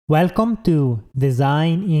Welcome to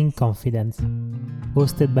Design in Confidence,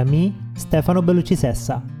 hosted by me, Stefano Bellucci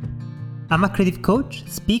Sessa. I'm a creative coach,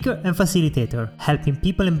 speaker, and facilitator, helping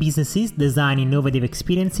people and businesses design innovative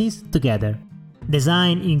experiences together.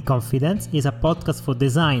 Design in Confidence is a podcast for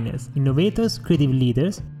designers, innovators, creative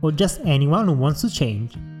leaders, or just anyone who wants to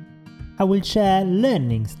change. I will share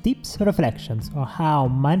learnings, tips, reflections on how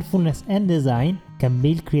mindfulness and design can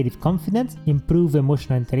build creative confidence, improve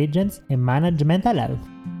emotional intelligence, and manage mental health.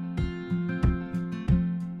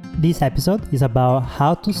 This episode is about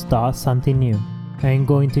how to start something new. I'm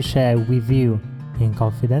going to share with you, in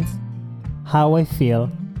confidence, how I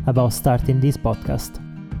feel about starting this podcast.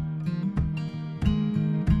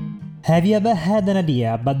 Have you ever had an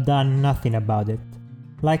idea but done nothing about it?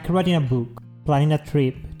 Like writing a book, planning a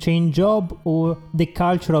trip, change job, or the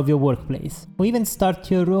culture of your workplace, or even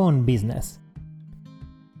start your own business.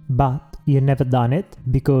 But you've never done it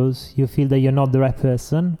because you feel that you're not the right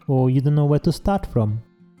person or you don't know where to start from.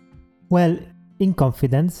 Well, in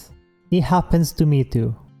confidence, it happens to me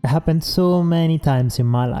too. It happened so many times in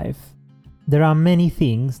my life. There are many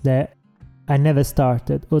things that I never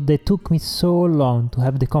started, or they took me so long to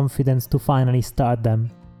have the confidence to finally start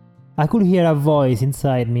them. I could hear a voice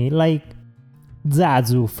inside me, like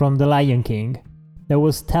Zazu from The Lion King, that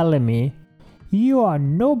was telling me, "You are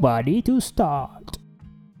nobody to start."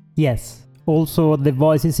 Yes, also the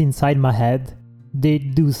voices inside my head, they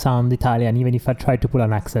do sound Italian even if I try to put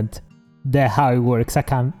an accent. That's how it works, I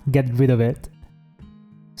can't get rid of it.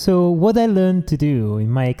 So what I learned to do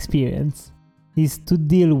in my experience is to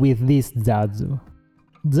deal with this Zazu.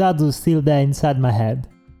 Zazu's still there inside my head,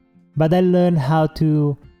 but I learned how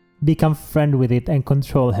to become friend with it and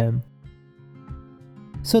control him.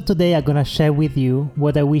 So today I'm gonna share with you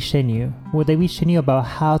what I wish I knew about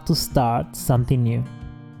how to start something new.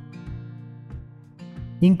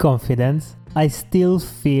 In confidence, I still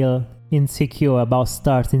feel insecure about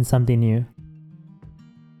starting something new.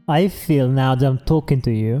 I feel now that I'm talking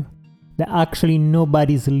to you that actually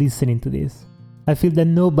nobody's listening to this. I feel that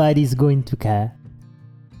nobody's going to care.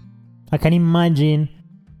 I can imagine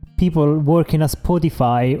people working at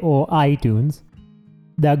Spotify or iTunes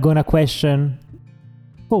that are gonna question,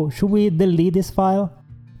 "Oh, should we delete this file?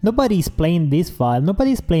 Nobody's playing this file,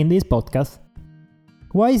 nobody's playing this podcast.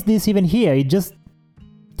 Why is this even here? It just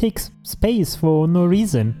takes space for no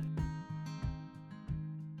reason."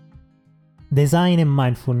 Design and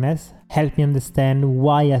mindfulness help me understand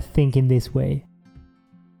why I think in this way.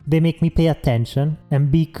 They make me pay attention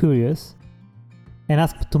and be curious and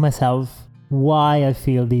ask to myself why I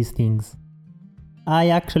feel these things. I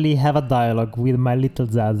actually have a dialogue with my little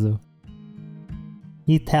Zazu.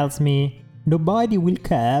 He tells me, "Nobody will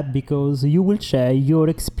care because you will share your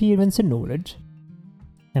experience and knowledge."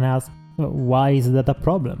 And I ask, "Why is that a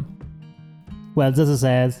problem?" Well, Zazu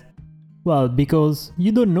says, "Well, because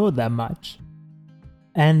you don't know that much."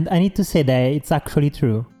 And I need to say that it's actually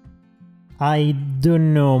true. I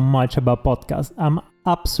don't know much about podcasts. I'm an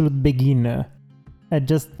absolute beginner.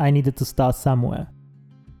 I needed to start somewhere.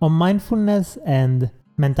 On mindfulness and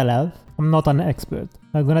mental health, I'm not an expert.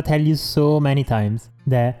 I'm gonna tell you so many times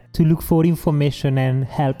that to look for information and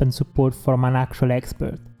help and support from an actual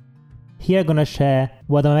expert. Here I'm gonna share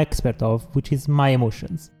what I'm an expert of, which is my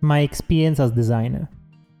emotions, my experience as designer.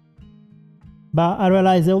 But I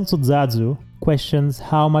realize also Zazu questions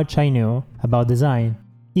how much I know about design,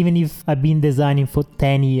 even if I've been designing for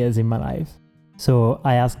 10 years in my life. So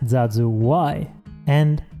I asked Zazu why,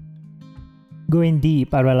 and going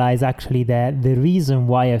deep, I realize actually that the reason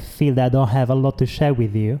why I feel that I don't have a lot to share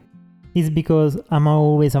with you is because I'm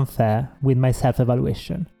always unfair with my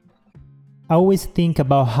self-evaluation. I always think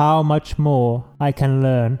about how much more I can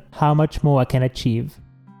learn, how much more I can achieve.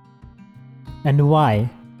 And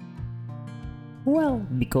why? Well,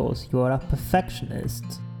 because you're a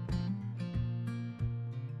perfectionist.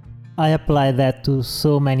 I apply that to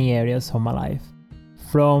so many areas of my life.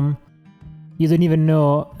 From you don't even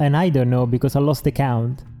know, and I don't know because I lost the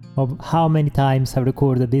count of how many times I've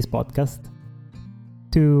recorded this podcast,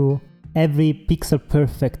 to every pixel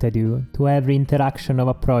perfect I do, to every interaction of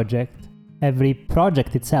a project, every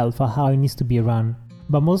project itself, or how it needs to be run.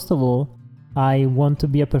 But most of all, I want to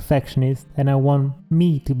be a perfectionist and I want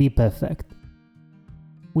me to be perfect.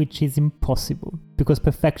 Which is impossible, because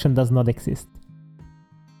perfection does not exist.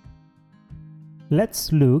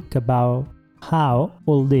 Let's look about how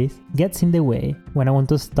all this gets in the way when I want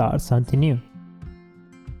to start something new.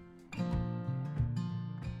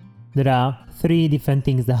 There are 3 different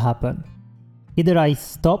things that happen. Either I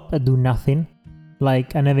stop and do nothing,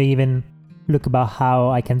 like I never even look about how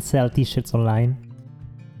I can sell t-shirts online.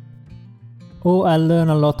 or I learn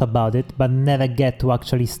a lot about it but never get to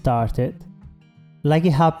actually start it. Like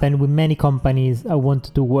it happened with many companies I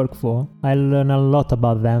wanted to work for. I learned a lot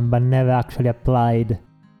about them but never actually applied.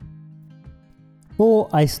 Or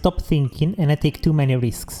I stop thinking and I take too many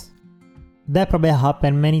risks. That probably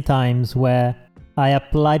happened many times where I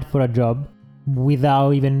applied for a job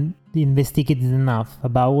without even investigating enough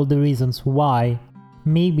about all the reasons why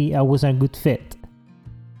maybe I wasn't a good fit.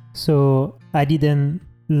 So I didn't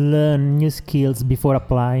learn new skills before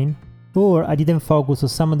applying, or I didn't focus on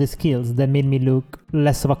some of the skills that made me look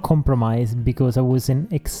less of a compromise because I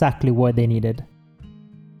wasn't exactly what they needed.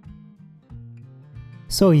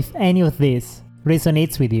 So if any of this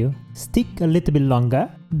resonates with you, stick a little bit longer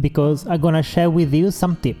because I'm gonna share with you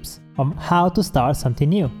some tips on how to start something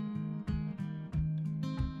new.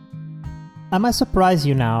 I might surprise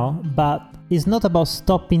you now, but it's not about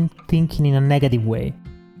stopping thinking in a negative way.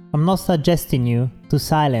 I'm not suggesting you to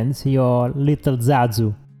silence your little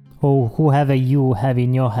Zazu or whoever you have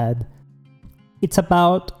in your head. It's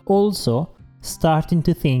about also starting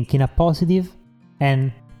to think in a positive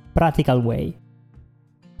and practical way.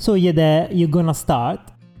 So you're gonna start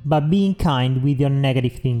by being kind with your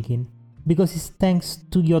negative thinking, because it's thanks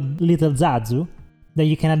to your little Zazu that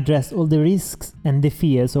you can address all the risks and the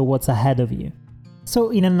fears of what's ahead of you. So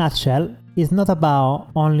in a nutshell, it's not about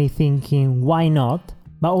only thinking why not,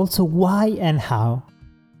 but also why and how.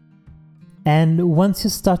 And once you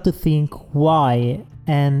start to think why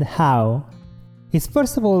and how, it's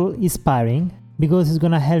first of all inspiring because it's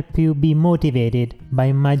gonna help you be motivated by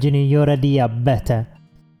imagining your idea better.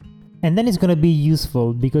 And then it's gonna be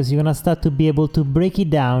useful because you're gonna start to be able to break it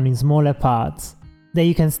down in smaller parts that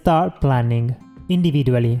you can start planning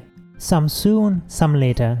individually. Some soon, some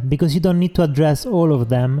later, because you don't need to address all of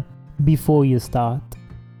them before you start.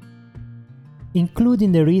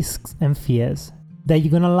 Including the risks and fears that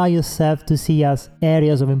you're gonna allow yourself to see as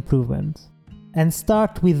areas of improvement. And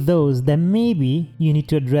start with those that maybe you need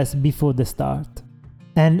to address before the start.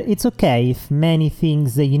 And it's okay if many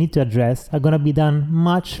things that you need to address are gonna be done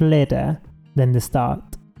much later than the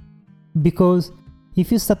start. Because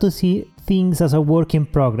if you start to see things as a work in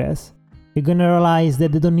progress, you're gonna realize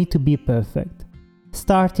that they don't need to be perfect.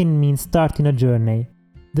 Starting means starting a journey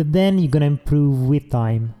that then you're gonna improve with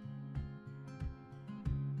time.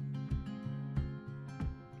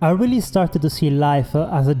 I really started to see life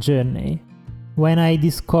as a journey when I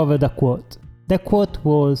discovered a quote. That quote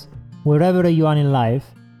was, "Wherever you are in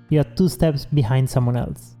life, you are 2 steps behind someone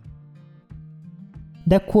else."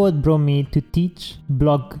 That quote brought me to teach,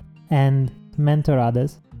 blog, and mentor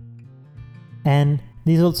others. And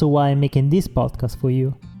this is also why I'm making this podcast for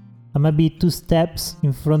you. I might be 2 steps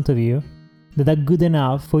in front of you that are good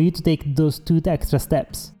enough for you to take those 2 extra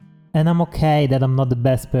steps. And I'm okay that I'm not the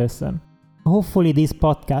best person. Hopefully this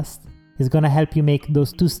podcast is gonna help you make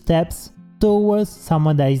those 2 steps towards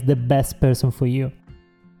someone that is the best person for you.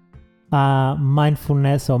 A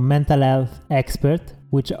mindfulness or mental health expert,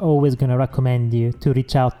 which I'm always gonna recommend you to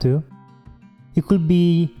reach out to. It could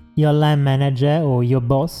be your line manager or your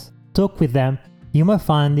boss. Talk with them. You might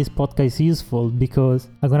find this podcast useful because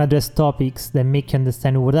I'm gonna address topics that make you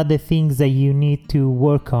understand what are the things that you need to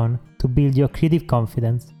work on to build your creative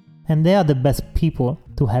confidence. And they are the best people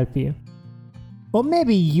to help you. Or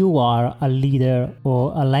maybe you are a leader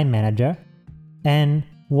or a line manager, and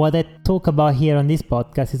what I talk about here on this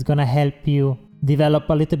podcast is gonna help you develop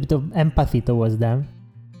a little bit of empathy towards them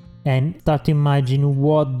and start to imagine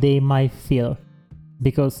what they might feel.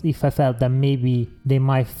 Because if I felt that maybe they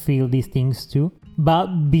might feel these things too,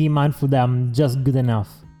 but be mindful that I'm just good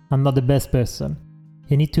enough. I'm not the best person.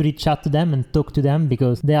 You need to reach out to them and talk to them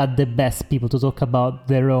because they are the best people to talk about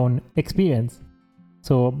their own experience.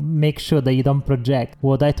 So make sure that you don't project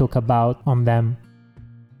what I talk about on them.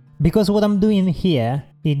 Because what I'm doing here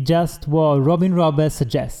is just what Robin Roberts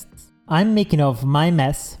suggests. I'm making of my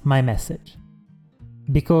mess my message.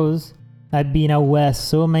 Because I've been aware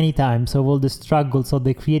so many times of all the struggles of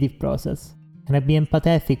the creative process, and I've been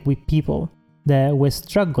empathetic with people that were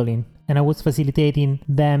struggling, and I was facilitating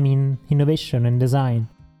them in innovation and design.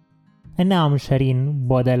 And now I'm sharing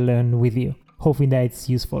what I learned with you, hoping that it's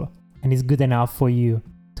useful and is good enough for you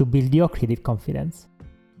to build your creative confidence.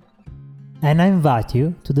 And I invite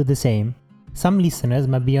you to do the same. Some listeners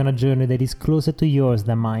might be on a journey that is closer to yours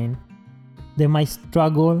than mine. They might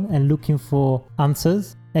struggle and looking for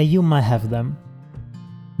answers, and you might have them.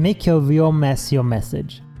 Make of your mess your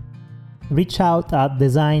message. Reach out at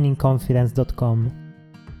designinconfidence.com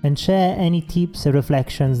and share any tips or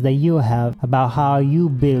reflections that you have about how you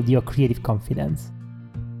build your creative confidence.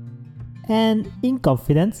 And in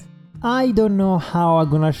confidence, I don't know how I'm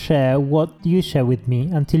gonna share what you share with me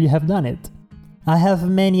until you have done it. I have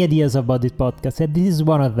many ideas about this podcast and this is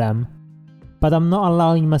one of them. But I'm not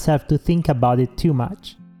allowing myself to think about it too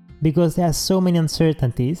much because there are so many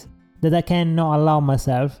uncertainties that I cannot allow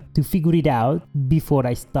myself to figure it out before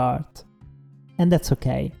I start. And that's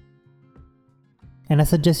okay. And I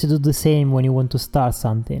suggest you do the same when you want to start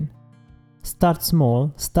something. Start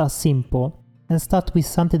small, start simple, and start with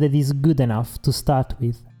something that is good enough to start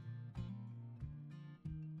with.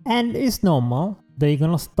 And it's normal that you're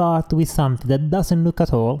gonna start with something that doesn't look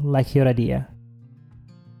at all like your idea.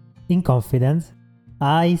 In confidence,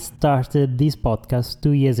 I started this podcast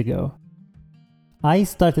 2 years ago. I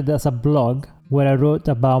started as a blog where I wrote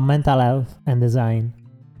about mental health and design.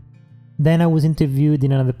 Then I was interviewed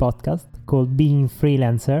in another podcast called Being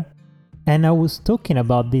Freelancer, and I was talking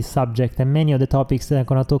about this subject and many of the topics that I'm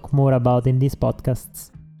gonna talk more about in these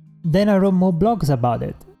podcasts. Then I wrote more blogs about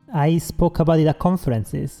it. I spoke about it at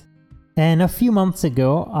conferences. And a few months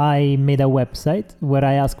ago, I made a website where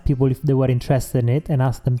I asked people if they were interested in it and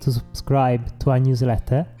asked them to subscribe to our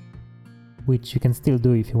newsletter, which you can still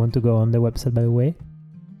do if you want to go on the website, by the way.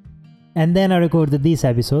 And then I recorded this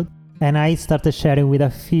episode and I started sharing with a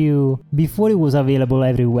few before it was available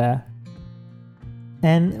everywhere.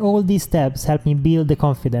 And all these steps helped me build the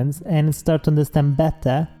confidence and start to understand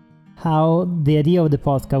better how the idea of the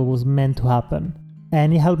podcast was meant to happen.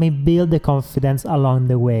 And it helped me build the confidence along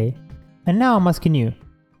the way. And now I'm asking you,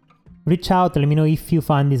 reach out and let me know if you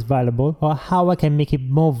find this valuable or how I can make it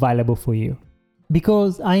more valuable for you.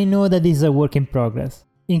 Because I know that this is a work in progress,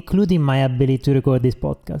 including my ability to record this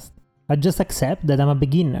podcast. I just accept that I'm a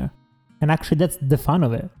beginner. And actually that's the fun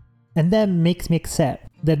of it. And that makes me accept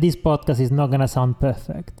that this podcast is not gonna sound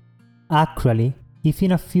perfect. Actually, if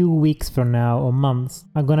in a few weeks from now or months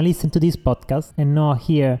I'm gonna listen to this podcast and not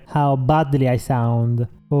hear how badly I sound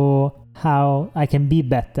or how I can be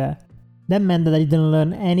better, that meant that I didn't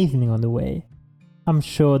learn anything on the way. I'm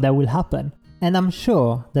sure that will happen. And I'm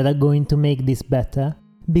sure that I'm going to make this better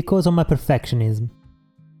because of my perfectionism.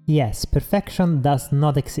 Yes, perfection does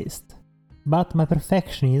not exist, but my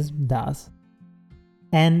perfectionism does.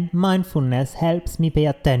 And mindfulness helps me pay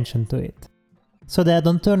attention to it, so that I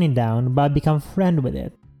don't turn it down but become friend with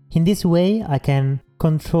it. In this way, I can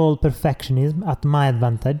control perfectionism at my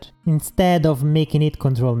advantage instead of making it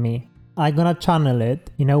control me. I'm gonna channel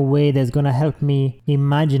it in a way that's gonna help me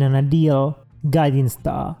imagine an ideal guiding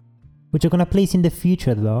star, which I'm gonna place in the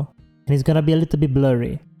future though, and it's gonna be a little bit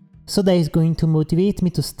blurry. So that is going to motivate me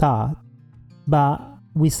to start, but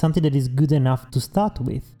with something that is good enough to start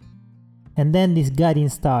with. And then this guiding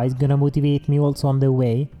star is gonna motivate me also on the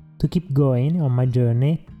way to keep going on my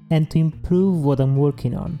journey and to improve what I'm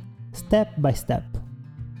working on, step by step.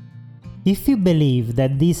 If you believe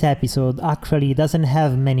that this episode actually doesn't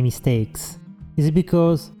have many mistakes, it's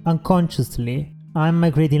because unconsciously I'm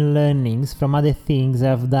migrating learnings from other things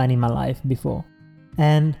I've done in my life before.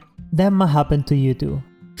 And that might happen to you too.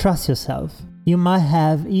 Trust yourself. You might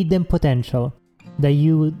have hidden potential that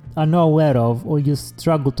you are not aware of or you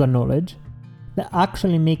struggle to acknowledge that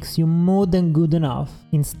actually makes you more than good enough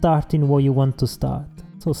in starting what you want to start.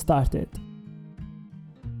 So start it.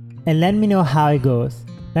 And let me know how it goes.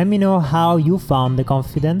 Let me know how you found the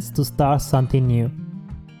confidence to start something new.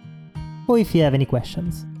 Or if you have any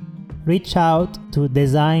questions, reach out to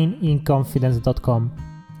designinconfidence.com.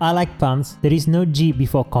 I like puns, there is no G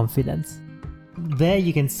before confidence. There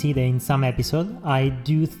you can see that in some episodes I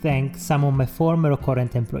do thank some of my former or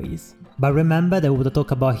current employees. But remember that what I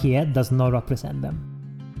talk about here does not represent them.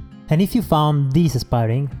 And if you found this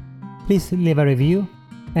inspiring, please leave a review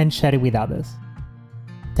and share it with others.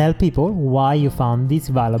 Tell people why you found this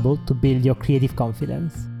valuable to build your creative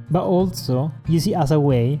confidence, but also use it as a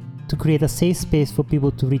way to create a safe space for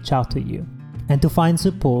people to reach out to you and to find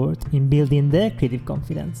support in building their creative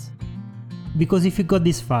confidence. Because if you got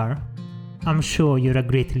this far, I'm sure you're a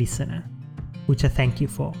great listener, which I thank you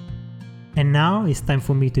for. And now it's time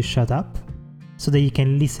for me to shut up so that you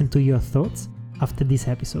can listen to your thoughts after this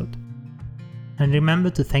episode. And remember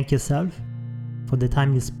to thank yourself for the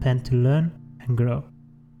time you spent to learn and grow.